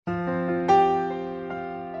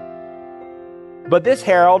But this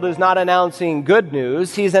herald is not announcing good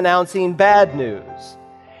news, he's announcing bad news.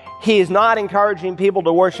 He's not encouraging people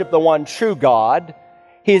to worship the one true God.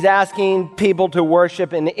 He's asking people to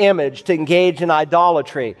worship an image, to engage in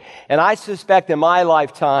idolatry. And I suspect in my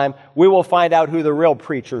lifetime, we will find out who the real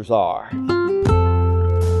preachers are.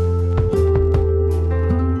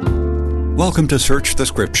 Welcome to Search the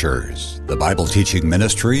Scriptures, the Bible teaching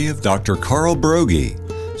ministry of Dr. Carl Broggi,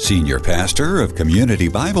 Senior Pastor of Community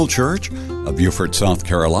Bible Church of Beaufort, South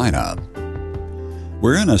Carolina.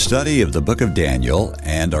 We're in a study of the book of Daniel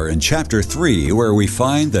and are in chapter 3, where we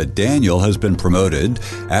find that Daniel has been promoted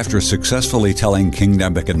after successfully telling King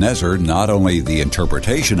Nebuchadnezzar not only the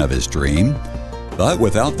interpretation of his dream, but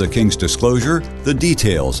without the king's disclosure, the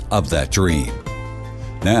details of that dream.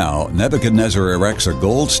 Now, Nebuchadnezzar erects a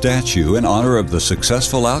gold statue in honor of the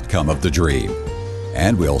successful outcome of the dream,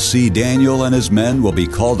 and we'll see Daniel and his men will be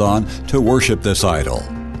called on to worship this idol.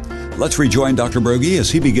 Let's rejoin Dr. Broggi as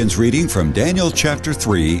he begins reading from Daniel chapter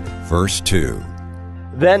 3, verse 2.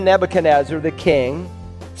 Then Nebuchadnezzar the king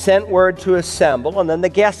sent word to assemble, and then the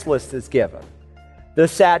guest list is given. The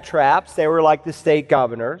satraps, they were like the state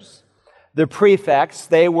governors. The prefects,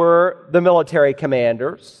 they were the military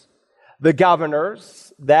commanders. The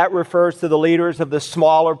governors, that refers to the leaders of the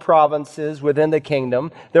smaller provinces within the kingdom.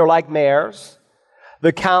 They're like mayors.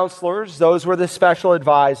 The counselors, those were the special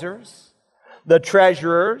advisors. The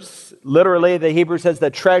treasurers, literally the Hebrew says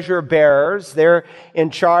the treasure bearers, they're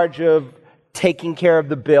in charge of taking care of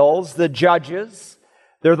the bills. The judges,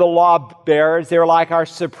 they're the law bearers, they're like our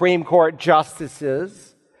Supreme Court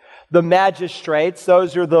justices. The magistrates,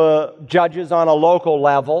 those are the judges on a local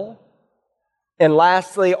level. And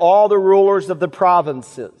lastly, all the rulers of the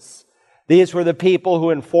provinces. These were the people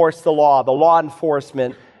who enforced the law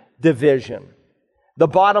enforcement division. The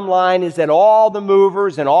bottom line is that all the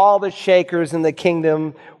movers and all the shakers in the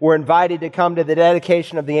kingdom were invited to come to the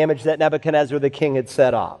dedication of the image that Nebuchadnezzar the king had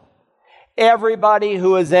set up. Everybody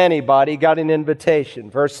who is anybody got an invitation.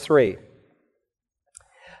 Verse 3.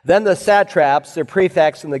 Then the satraps, the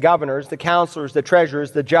prefects and the governors, the counselors, the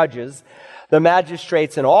treasurers, the judges, the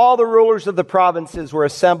magistrates, and all the rulers of the provinces were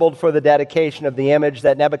assembled for the dedication of the image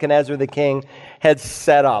that Nebuchadnezzar the king had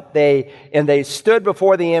set up. They stood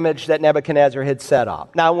before the image that Nebuchadnezzar had set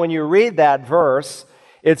up. Now, when you read that verse,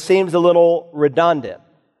 it seems a little redundant,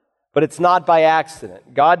 but it's not by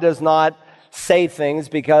accident. God does not say things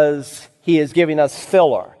because He is giving us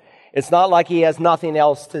filler. It's not like He has nothing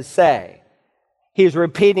else to say. He's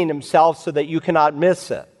repeating Himself so that you cannot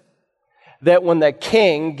miss it. That when the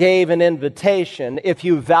king gave an invitation, if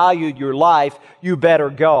you valued your life, you better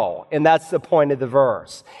go. And that's the point of the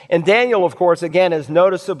verse. And Daniel, of course, again, is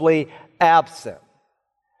noticeably absent.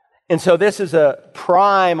 And so this is a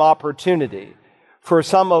prime opportunity for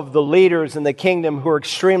some of the leaders in the kingdom who are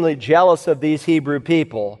extremely jealous of these Hebrew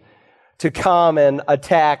people to come and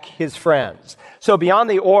attack his friends. So beyond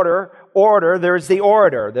the order, there's the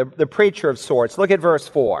orator, the preacher of sorts. Look at verse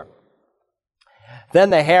 4. Then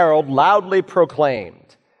the herald loudly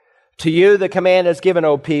proclaimed, "To you the command is given,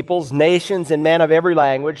 O peoples, nations, and men of every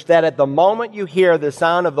language, that at the moment you hear the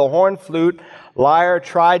sound of the horn, flute, lyre,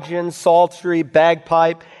 trigon, psaltery,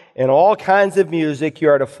 bagpipe, and all kinds of music, you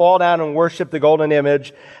are to fall down and worship the golden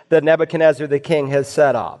image that Nebuchadnezzar the king has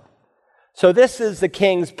set up." So this is the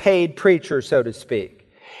king's paid preacher, so to speak.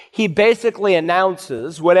 He basically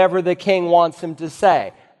announces whatever the king wants him to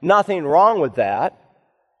say. Nothing wrong with that,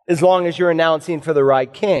 as long as you're announcing for the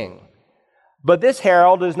right king. But this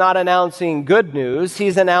herald is not announcing good news,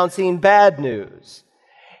 he's announcing bad news.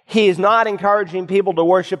 He's not encouraging people to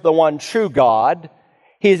worship the one true God.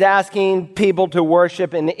 He's asking people to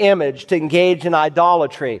worship an image, to engage in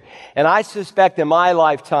idolatry. And I suspect in my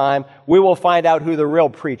lifetime, we will find out who the real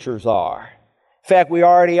preachers are. In fact, we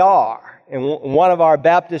already are. In one of our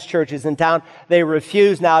Baptist churches in town, they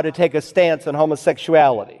refuse now to take a stance on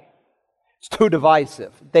homosexuality. It's too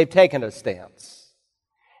divisive. They've taken a stance.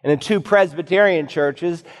 And in 2 Presbyterian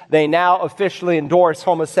churches, they now officially endorse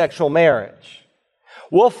homosexual marriage.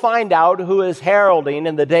 We'll find out who is heralding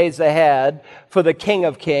in the days ahead for the King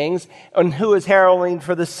of Kings and who is heralding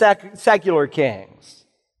for the secular kings.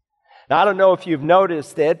 Now, I don't know if you've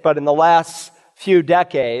noticed it, but in the last few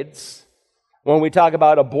decades, when we talk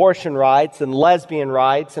about abortion rights and lesbian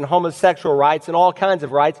rights and homosexual rights and all kinds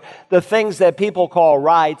of rights, the things that people call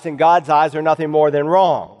rights in God's eyes are nothing more than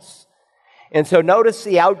wrongs. And so notice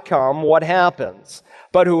the outcome, what happens.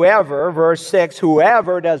 But whoever, verse 6,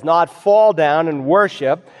 whoever does not fall down and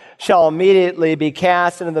worship shall immediately be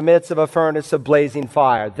cast into the midst of a furnace of blazing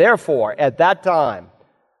fire. Therefore, at that time,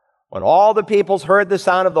 When all the peoples heard the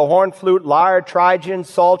sound of the horn, flute, lyre, trigon,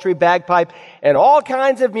 psaltery, bagpipe, and all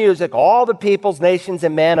kinds of music, all the peoples, nations,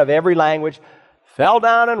 and men of every language fell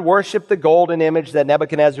down and worshiped the golden image that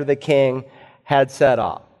Nebuchadnezzar the king had set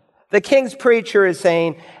up. The king's preacher is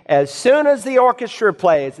saying, as soon as the orchestra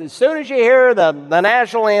plays, as soon as you hear the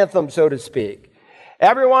national anthem, so to speak,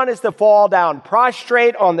 everyone is to fall down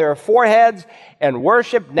prostrate on their foreheads and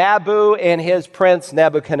worship Nabu and his prince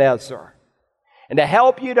Nebuchadnezzar. And to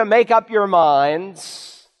help you to make up your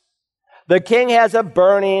minds, the king has a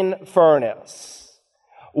burning furnace.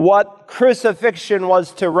 What crucifixion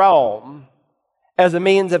was to Rome as a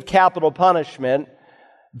means of capital punishment,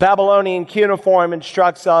 Babylonian cuneiform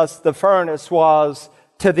instructs us the furnace was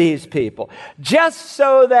to these people. Just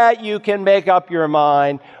so that you can make up your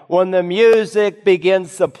mind, when the music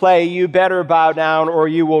begins to play, you better bow down or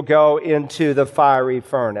you will go into the fiery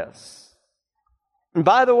furnace. And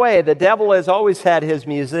by the way, the devil has always had his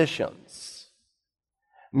musicians.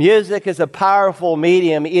 Music is a powerful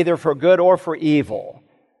medium either for good or for evil.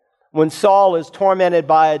 When Saul is tormented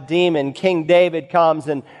by a demon, King David comes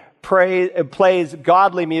and plays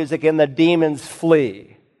godly music and the demons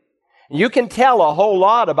flee. You can tell a whole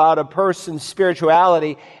lot about a person's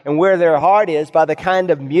spirituality and where their heart is by the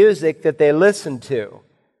kind of music that they listen to.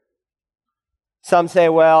 Some say,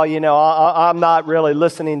 well, I'm not really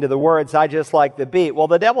listening to the words, I just like the beat. Well,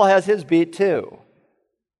 the devil has his beat too.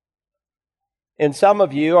 And some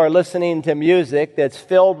of you are listening to music that's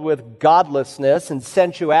filled with godlessness and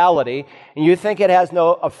sensuality, and you think it has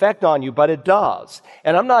no effect on you, but it does.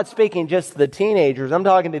 And I'm not speaking just to the teenagers, I'm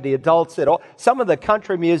talking to the adults. Some of the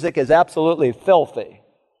country music is absolutely filthy.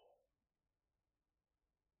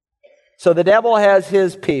 So the devil has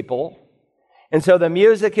his people. And so the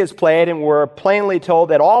music is played, and we're plainly told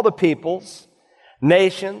that all the peoples,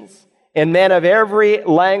 nations, and men of every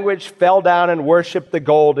language fell down and worshiped the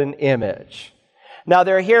golden image. Now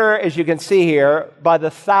they're here, as you can see here, by the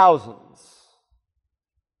thousands.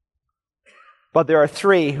 But there are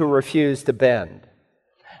three who refuse to bend.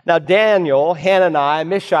 Now Daniel, Hananiah,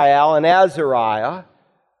 Mishael, and Azariah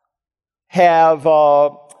have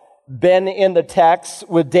been in the text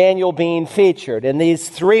with Daniel being featured. And these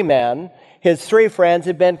three men, his three friends,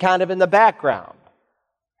 have been kind of in the background.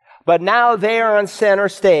 But now they are on center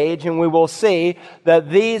stage, and we will see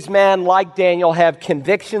that these men, like Daniel, have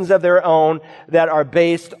convictions of their own that are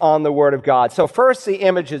based on the Word of God. So first the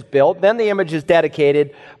image is built, then the image is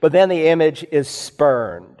dedicated, but then the image is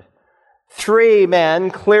spurned. Three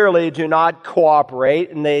men clearly do not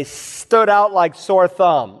cooperate, and they stood out like sore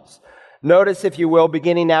thumbs. Notice, if you will,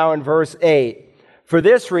 beginning now in verse 8. For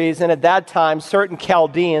this reason, at that time, certain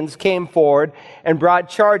Chaldeans came forward and brought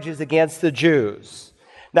charges against the Jews.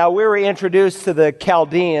 Now, we were introduced to the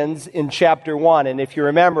Chaldeans in chapter 1, and if you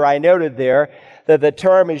remember, I noted there that the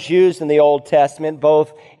term is used in the Old Testament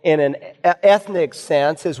both in an ethnic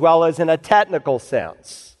sense as well as in a technical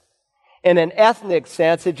sense. In an ethnic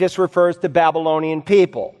sense, it just refers to Babylonian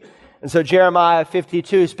people. And so Jeremiah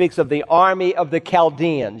 52 speaks of the army of the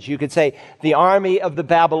Chaldeans. You could say the army of the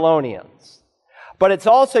Babylonians. But it's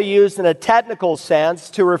also used in a technical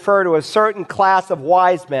sense to refer to a certain class of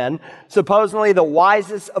wise men, supposedly the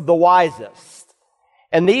wisest of the wisest.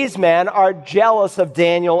 And these men are jealous of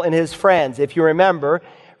Daniel and his friends. If you remember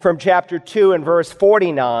from chapter 2 and verse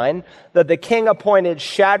 49, that the king appointed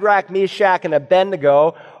Shadrach, Meshach, and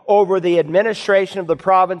Abednego over the administration of the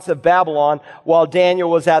province of Babylon while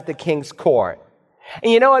Daniel was at the king's court.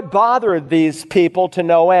 And you know, it bothered these people to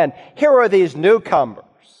no end. Here are these newcomers.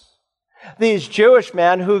 These Jewish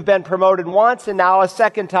men who've been promoted once and now a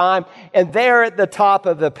second time, and they're at the top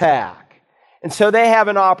of the pack. And so they have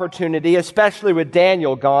an opportunity, especially with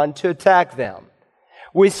Daniel gone, to attack them.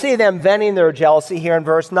 We see them venting their jealousy here in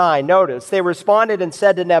verse 9. Notice, they responded and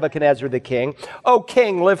said to Nebuchadnezzar the king, O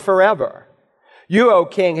king, live forever. You, O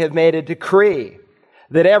king, have made a decree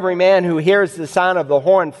that every man who hears the sound of the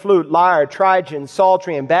horn, flute, lyre, trigon,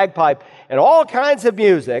 psaltery, and bagpipe, and all kinds of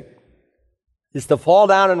music, is to fall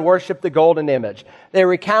down and worship the golden image. They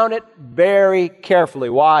recount it very carefully.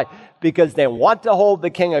 Why? Because they want to hold the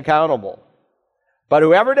king accountable. But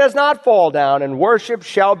whoever does not fall down and worship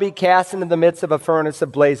shall be cast into the midst of a furnace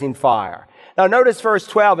of blazing fire. Now notice verse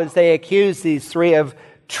 12 as they accuse these three of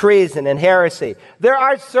treason and heresy. There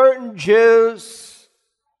are certain Jews,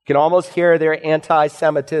 you can almost hear their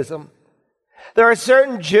anti-Semitism. There are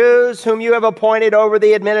certain Jews whom you have appointed over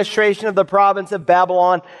the administration of the province of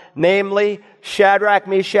Babylon, namely Shadrach,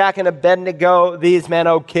 Meshach, and Abednego. These men,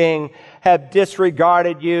 O king, have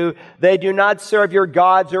disregarded you. They do not serve your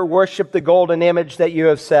gods or worship the golden image that you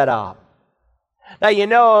have set up. Now, you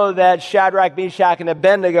know that Shadrach, Meshach, and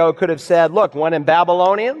Abednego could have said, look, one in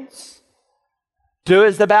Babylonians, do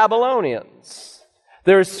as the Babylonians.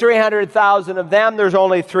 There's 300,000 of them, there's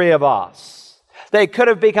only 3 of us. They could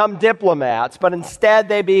have become diplomats, but instead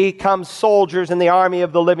they become soldiers in the army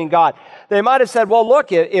of the living God. They might have said, well,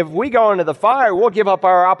 look, if we go into the fire, we'll give up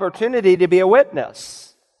our opportunity to be a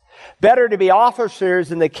witness. Better to be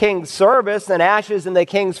officers in the king's service than ashes in the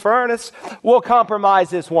king's furnace. We'll compromise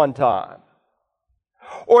this one time.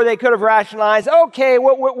 Or they could have rationalized, okay,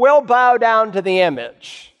 we'll bow down to the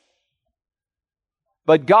image.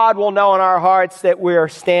 But God will know in our hearts that we are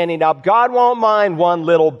standing up. God won't mind one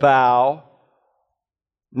little bow.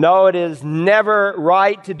 No, it is never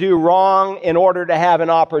right to do wrong in order to have an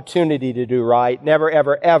opportunity to do right. Never,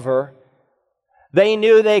 ever, ever. They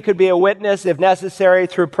knew they could be a witness, if necessary,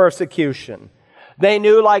 through persecution. They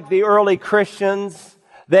knew, like the early Christians,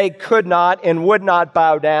 they could not and would not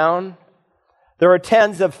bow down. There were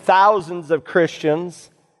tens of thousands of Christians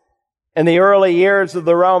in the early years of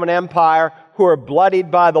the Roman Empire who were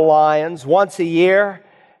bloodied by the lions once a year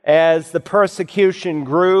as the persecution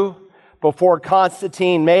grew before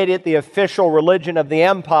Constantine made it the official religion of the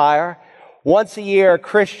empire. Once a year,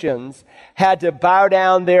 Christians had to bow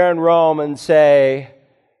down there in Rome and say,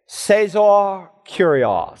 Caesar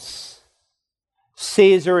Kyrios,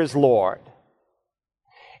 Caesar is Lord.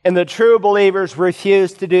 And the true believers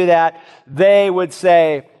refused to do that. They would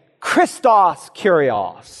say, Christos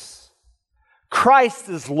Kyrios, Christ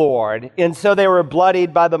is Lord. And so they were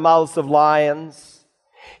bloodied by the mouths of lions.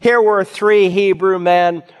 Here were 3 Hebrew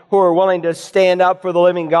men who were willing to stand up for the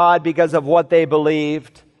living God because of what they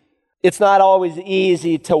believed. It's not always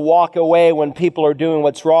easy to walk away when people are doing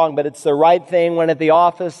what's wrong, but it's the right thing when at the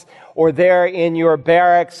office or there in your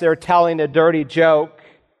barracks they're telling a dirty joke.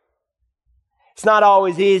 It's not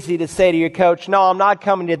always easy to say to your coach, no, I'm not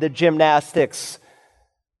coming to the gymnastics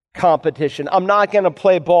competition. I'm not going to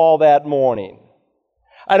play ball that morning.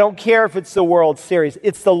 I don't care if it's the World Series.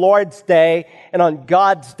 It's the Lord's day, and on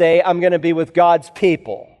God's day, I'm going to be with God's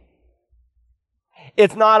people.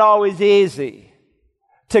 It's not always easy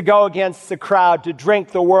to go against the crowd, to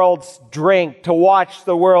drink the world's drink, to watch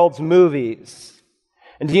the world's movies.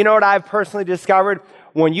 And do you know what I've personally discovered?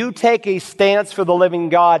 When you take a stance for the living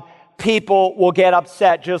God, people will get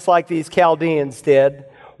upset just like these Chaldeans did.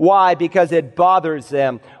 Why? Because it bothers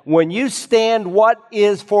them. When you stand what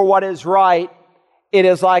is for what is right, it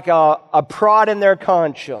is like a prod in their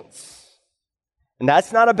conscience. And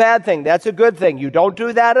that's not a bad thing. That's a good thing. You don't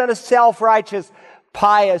do that in a self-righteous,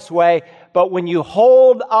 pious way. But when you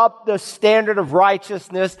hold up the standard of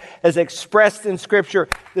righteousness as expressed in Scripture,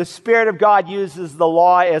 the Spirit of God uses the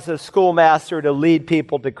law as a schoolmaster to lead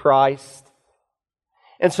people to Christ.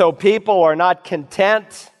 And so people are not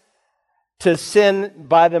content to sin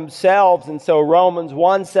by themselves. And so Romans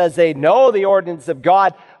 1 says they know the ordinance of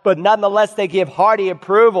God, but nonetheless they give hearty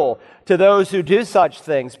approval to those who do such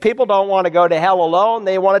things. People don't want to go to hell alone.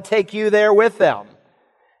 They want to take you there with them.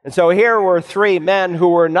 And so here were 3 men who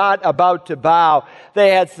were not about to bow. They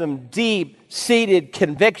had some deep-seated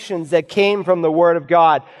convictions that came from the Word of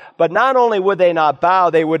God. But not only would they not bow,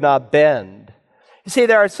 they would not bend. You see,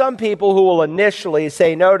 there are some people who will initially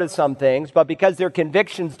say no to some things, but because their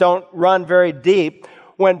convictions don't run very deep,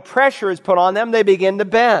 when pressure is put on them, they begin to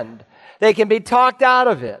bend. They can be talked out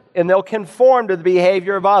of it, and they'll conform to the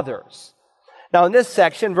behavior of others. Now, in this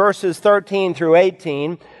section, verses 13 through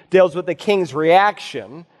 18 deals with the king's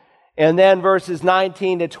reaction, and then verses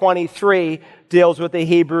 19 to 23 deals with the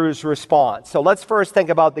Hebrews' response. So let's first think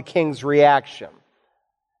about the king's reaction.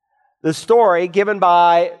 The story given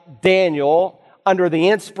by Daniel under the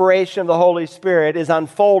inspiration of the Holy Spirit is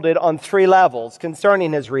unfolded on 3 levels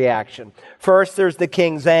concerning his reaction. First, there's the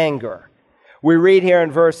king's anger. We read here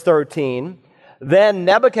in verse 13, Then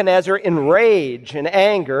Nebuchadnezzar, in rage and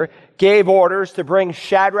anger, gave orders to bring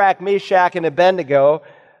Shadrach, Meshach, and Abednego.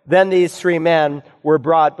 Then these 3 men were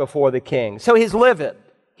brought before the king. So he's livid.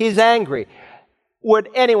 He's angry. Would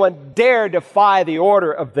anyone dare defy the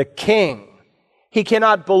order of the king? He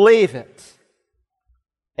cannot believe it.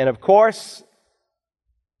 And of course,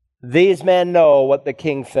 these men know what the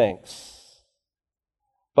king thinks.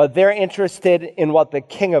 But they're interested in what the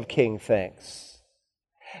King of Kings thinks.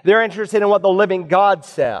 They're interested in what the living God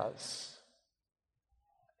says.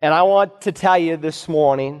 And I want to tell you this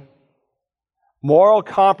morning, moral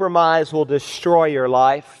compromise will destroy your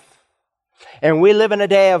life. And we live in a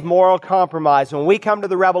day of moral compromise. When we come to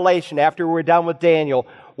the Revelation, after we're done with Daniel,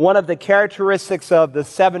 one of the characteristics of the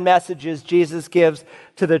 7 messages Jesus gives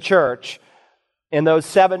to the church in those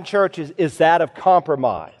 7 churches is that of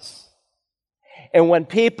compromise. And when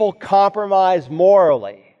people compromise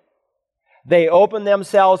morally, They open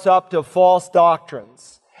themselves up to false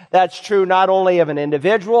doctrines. That's true not only of an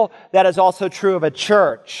individual, that is also true of a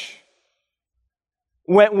church.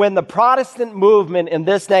 When the Protestant movement in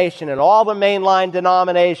this nation and all the mainline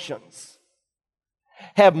denominations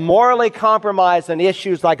have morally compromised on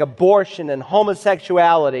issues like abortion and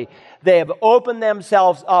homosexuality, they have opened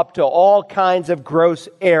themselves up to all kinds of gross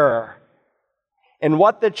error. And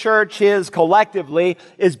what the church is collectively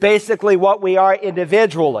is basically what we are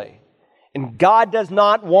individually. And God does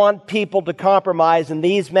not want people to compromise, and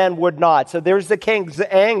these men would not. So there's the king's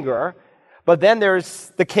anger, but then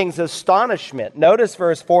there's the king's astonishment. Notice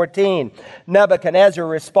verse 14. Nebuchadnezzar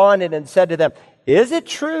responded and said to them, "Is it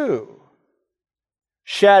true,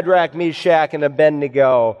 Shadrach, Meshach, and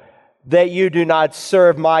Abednego, that you do not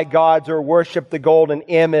serve my gods or worship the golden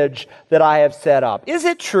image that I have set up? Is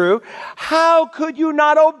it true? How could you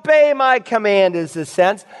not obey my command?" is the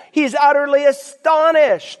sense. He's utterly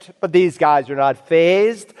astonished. But these guys are not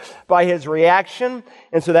fazed by his reaction.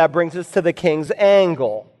 And so that brings us to the king's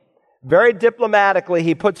angle. Very diplomatically,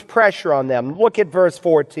 he puts pressure on them. Look at verse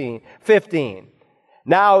 15.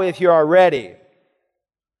 "Now, if you are ready,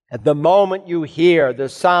 at the moment you hear the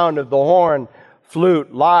sound of the horn,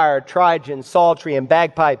 flute, lyre, trigon, psaltery, and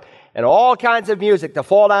bagpipe, and all kinds of music, to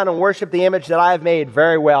fall down and worship the image that I have made,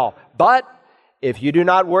 very well. But if you do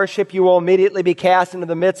not worship, you will immediately be cast into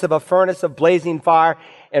the midst of a furnace of blazing fire.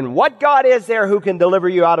 And what God is there who can deliver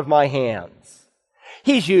you out of my hands?"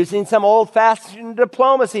 He's using some old-fashioned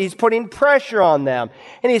diplomacy. He's putting pressure on them,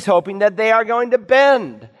 and he's hoping that they are going to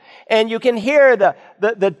bend. And you can hear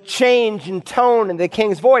the change in tone in the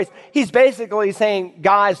king's voice. He's basically saying,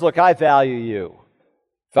 "Guys, look, I value you.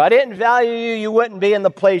 If I didn't value you, you wouldn't be in the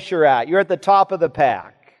place you're at. You're at the top of the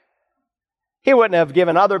pack." He wouldn't have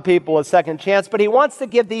given other people a second chance, but he wants to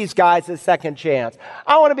give these guys a second chance.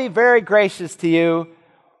 "I want to be very gracious to you.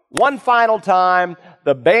 One final time,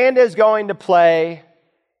 the band is going to play,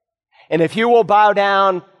 and if you will bow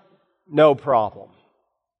down, no problem.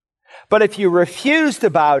 But if you refuse to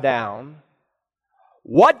bow down,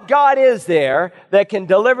 what God is there that can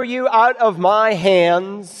deliver you out of my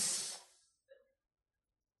hands?"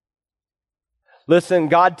 Listen,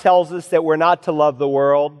 God tells us that we're not to love the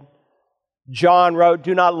world. John wrote,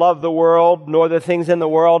 "Do not love the world, nor the things in the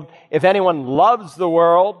world. If anyone loves the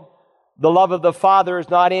world, the love of the Father is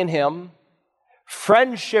not in him."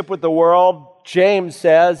 Friendship with the world, James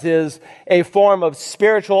says, is a form of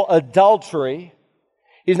spiritual adultery.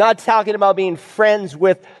 He's not talking about being friends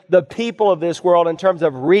with the people of this world in terms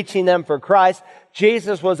of reaching them for Christ.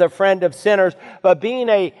 Jesus was a friend of sinners, but being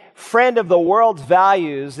a friend of the world's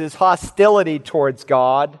values is hostility towards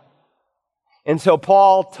God. And so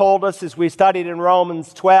Paul told us, as we studied in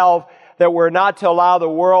Romans 12, that we're not to allow the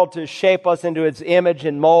world to shape us into its image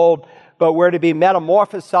and mold, but we're to be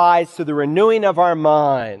metamorphosized through the renewing of our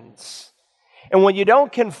minds. And when you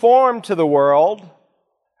don't conform to the world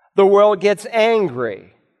gets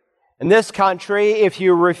angry. In this country, if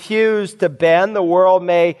you refuse to bend, the world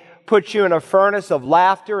may put you in a furnace of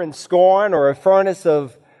laughter and scorn, or a furnace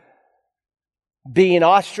of being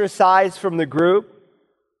ostracized from the group.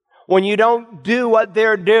 When you don't do what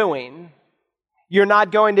they're doing, you're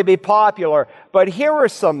not going to be popular. But here are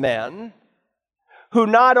some men who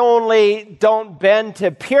not only don't bend to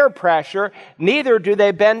peer pressure, neither do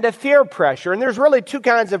they bend to fear pressure. And there's really two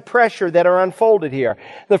kinds of pressure that are unfolded here.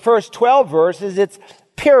 The first 12 verses, it's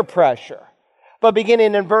peer pressure. But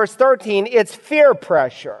beginning in verse 13, it's fear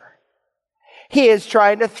pressure. He is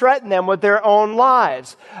trying to threaten them with their own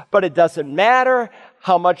lives. But it doesn't matter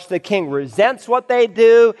how much the king resents what they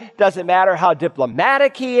do. It doesn't matter how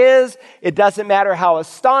diplomatic he is. It doesn't matter how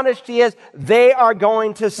astonished he is. They are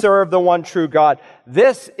going to serve the one true God.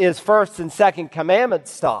 This is first and second commandment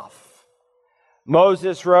stuff.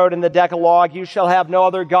 Moses wrote in the Decalogue, "You shall have no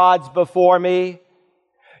other gods before me.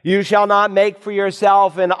 You shall not make for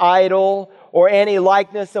yourself an idol or any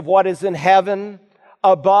likeness of what is in heaven,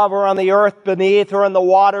 above or on the earth beneath or in the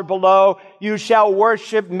water below. You shall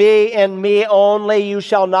worship me and me only. You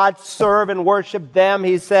shall not serve and worship them,"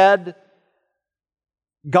 he said.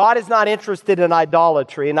 God is not interested in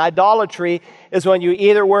idolatry. And idolatry is when you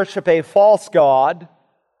either worship a false god,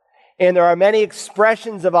 and there are many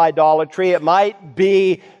expressions of idolatry. It might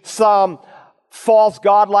be some false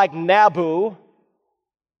god like Nabu,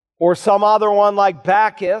 or some other one like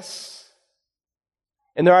Bacchus.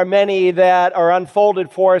 And there are many that are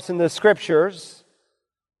unfolded for us in the Scriptures.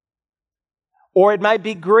 Or it might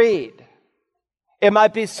be greed. It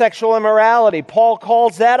might be sexual immorality. Paul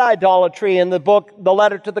calls that idolatry in the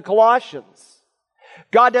letter to the Colossians.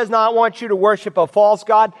 God does not want you to worship a false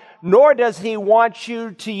god, nor does He want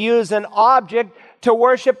you to use an object to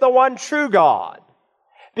worship the one true God,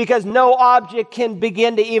 because no object can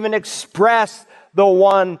begin to even express the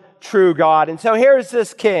one true God. And so here's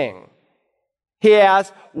this king. He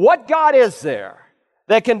asks, what God is there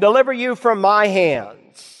that can deliver you from my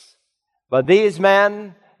hands? But these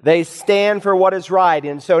men, they stand for what is right.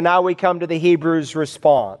 And so now we come to the Hebrews'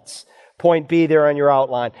 response. Point B there on your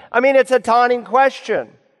outline. I mean, it's a taunting question.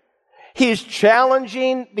 He's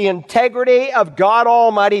challenging the integrity of God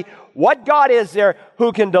Almighty. What God is there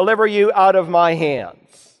who can deliver you out of my hands?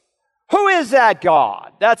 Who is that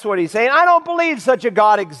God? That's what he's saying. I don't believe such a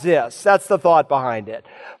God exists. That's the thought behind it.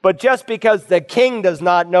 But just because the king does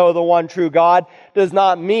not know the one true God does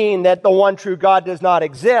not mean that the one true God does not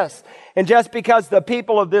exist. And just because the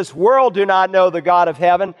people of this world do not know the God of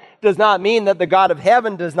heaven does not mean that the God of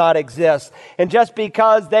heaven does not exist. And just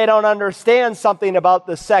because they don't understand something about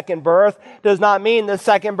the second birth does not mean the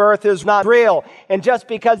second birth is not real. And just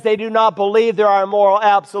because they do not believe there are moral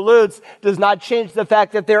absolutes does not change the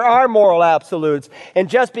fact that there are moral absolutes. And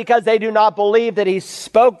just because they do not believe that he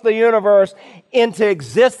spoke the universe into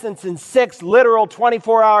existence in 6 literal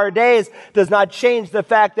 24-hour days does not change the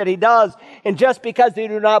fact that he does. And just because they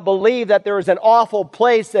do not believe that there is an awful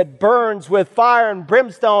place that burns with fire and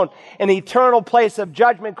brimstone, an eternal place of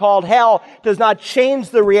judgment called hell, does not change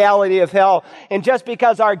the reality of hell. And just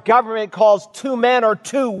because our government calls 2 men or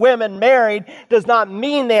 2 women married does not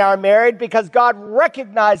mean they are married, because God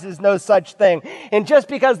recognizes no such thing. And just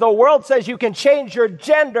because the world says you can change your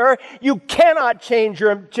gender, you cannot change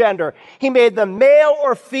your gender. He made them male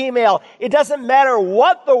or female. It doesn't matter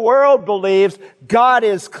what the world believes, God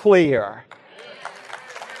is clear.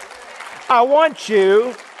 I want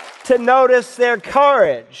you to notice their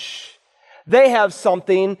courage. They have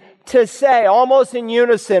something to say, almost in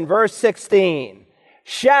unison. Verse 16.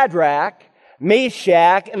 Shadrach,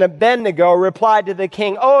 Meshach, and Abednego replied to the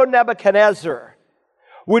king, O Nebuchadnezzar,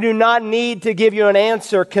 we do not need to give you an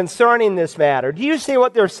answer concerning this matter. Do you see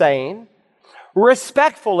what they're saying?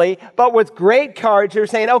 Respectfully, but with great courage, they're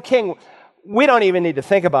saying, oh, king, we don't even need to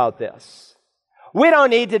think about this. We don't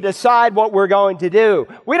need to decide what we're going to do.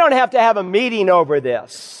 We don't have to have a meeting over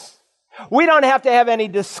this. We don't have to have any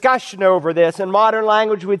discussion over this. In modern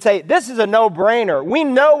language, we'd say, this is a no-brainer. We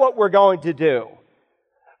know what we're going to do.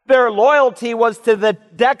 Their loyalty was to the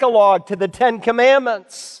Decalogue, to the 10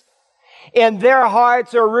 Commandments. And their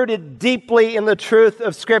hearts are rooted deeply in the truth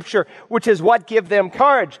of Scripture, which is what gives them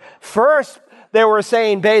courage. First, they were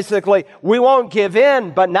saying basically, we won't give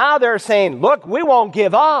in. But now they're saying, look, we won't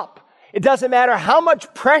give up. It doesn't matter how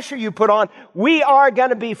much pressure you put on. We are going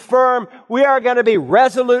to be firm. We are going to be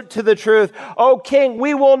resolute to the truth. O king,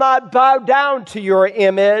 we will not bow down to your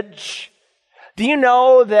image. Do you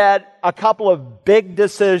know that a couple of big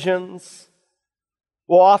decisions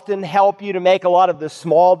will often help you to make a lot of the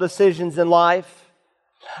small decisions in life?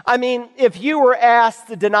 I mean, if you were asked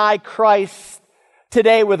to deny Christ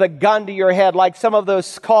today with a gun to your head, like some of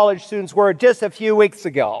those college students were just a few weeks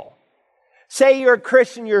ago, say you're a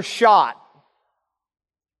Christian, you're shot.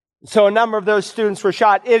 So a number of those students were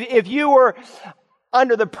shot. If you were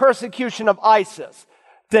under the persecution of ISIS,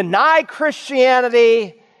 deny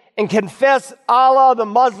Christianity and confess Allah, the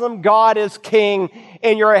Muslim God, is king,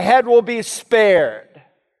 and your head will be spared.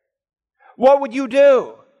 What would you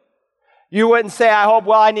do? You wouldn't say,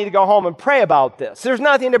 I need to go home and pray about this. There's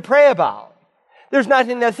nothing to pray about. There's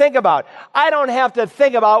nothing to think about. I don't have to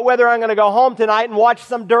think about whether I'm going to go home tonight and watch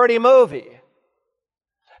some dirty movie,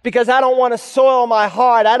 because I don't want to soil my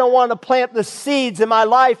heart. I don't want to plant the seeds in my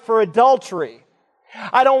life for adultery.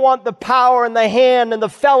 I don't want the power and the hand and the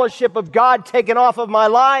fellowship of God taken off of my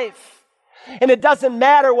life. And it doesn't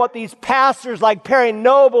matter what these pastors like Perry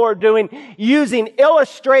Noble are doing, using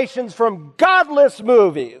illustrations from godless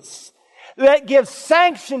movies that give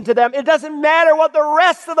sanction to them. It doesn't matter what the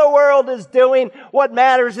rest of the world is doing. What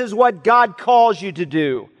matters is what God calls you to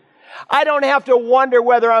do. I don't have to wonder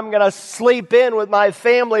whether I'm going to sleep in with my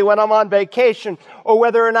family when I'm on vacation, or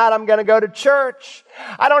whether or not I'm going to go to church.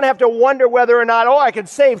 I don't have to wonder whether or not, I could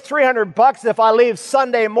save $300 if I leave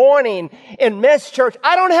Sunday morning and miss church.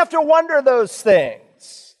 I don't have to wonder those things,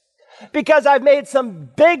 because I've made some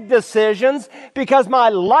big decisions. Because my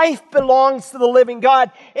life belongs to the living God,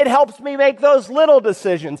 it helps me make those little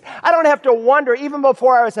decisions. I don't have to wonder, even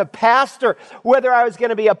before I was a pastor, whether I was going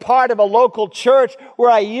to be a part of a local church where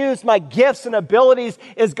I use my gifts and abilities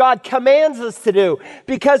as God commands us to do.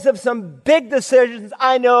 Because of some big decisions,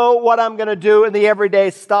 I know what I'm going to do in the everyday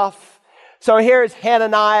stuff. So here's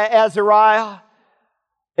Hananiah, Azariah,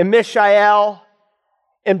 and Mishael.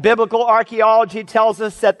 And biblical archaeology tells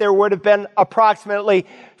us that there would have been approximately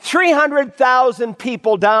 300,000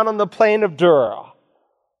 people down on the plain of Dura.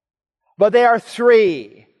 but they are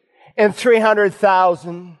 3 in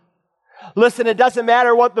 300,000. Listen, it doesn't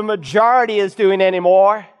matter what the majority is doing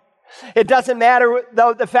anymore. It doesn't matter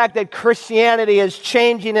though the fact that Christianity is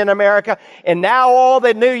changing in America, and now all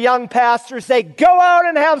the new young pastors say, go out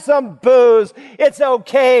and have some booze. It's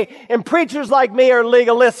okay. And preachers like me are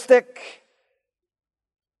legalistic.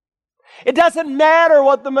 It doesn't matter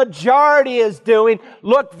what the majority is doing.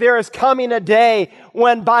 Look, there is coming a day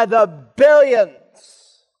when by the billions,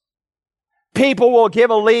 people will give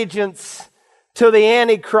allegiance to the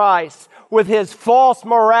Antichrist with his false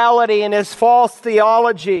morality and his false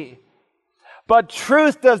theology. But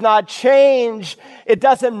truth does not change. It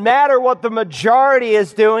doesn't matter what the majority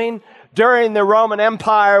is doing. During the Roman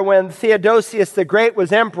Empire, when Theodosius the Great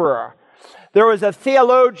was emperor, there was a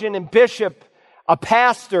theologian and bishop, a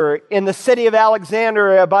pastor in the city of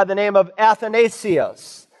Alexandria by the name of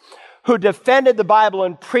Athanasius, who defended the Bible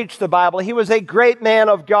and preached the Bible. He was a great man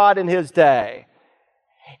of God in his day.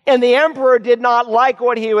 And the emperor did not like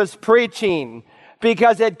what he was preaching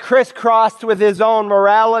because it crisscrossed with his own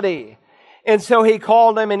morality. And so he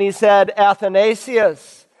called him and he said,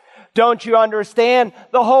 Athanasius, don't you understand?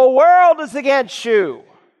 The whole world is against you.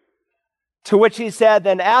 To which he said,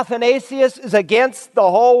 then Athanasius is against the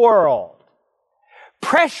whole world.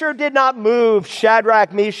 Pressure did not move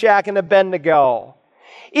Shadrach, Meshach, and Abednego.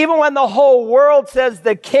 Even when the whole world says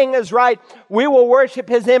the king is right, we will worship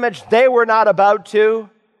his image, they were not about to.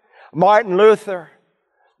 Martin Luther,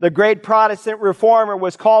 the great Protestant reformer,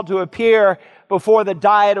 was called to appear before the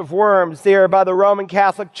Diet of Worms there by the Roman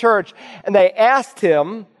Catholic Church. And they asked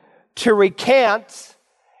him to recant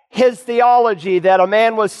his theology that a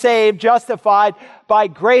man was saved, justified by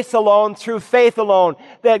grace alone, through faith alone,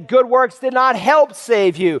 that good works did not help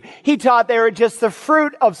save you. He taught they were just the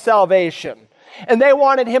fruit of salvation. And they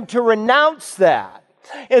wanted him to renounce that.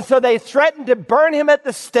 And so they threatened to burn him at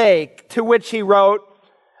the stake, to which he wrote,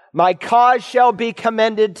 my cause shall be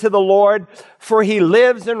commended to the Lord, for he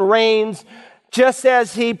lives and reigns, just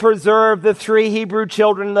as he preserved the 3 Hebrew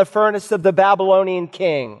children in the furnace of the Babylonian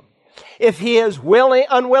king. If he is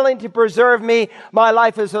unwilling to preserve me, my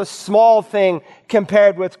life is a small thing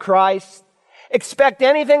compared with Christ. Expect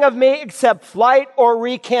anything of me except flight or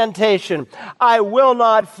recantation. I will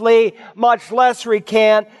not flee, much less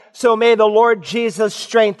recant, so may the Lord Jesus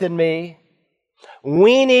strengthen me.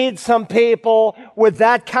 We need some people with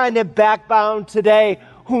that kind of backbone today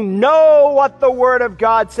who know what the Word of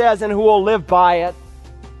God says and who will live by it.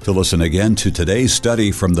 To listen again to today's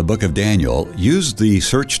study from the book of Daniel, use the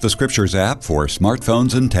Search the Scriptures app for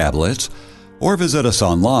smartphones and tablets, or visit us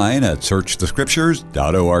online at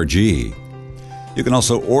searchthescriptures.org. You can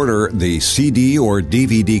also order the CD or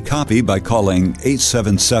DVD copy by calling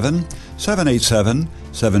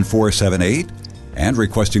 877-787-7478 and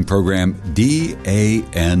requesting program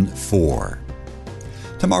DAN4.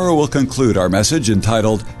 Tomorrow we'll conclude our message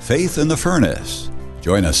entitled Faith in the Furnace.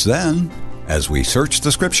 Join us then as we search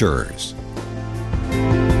the Scriptures.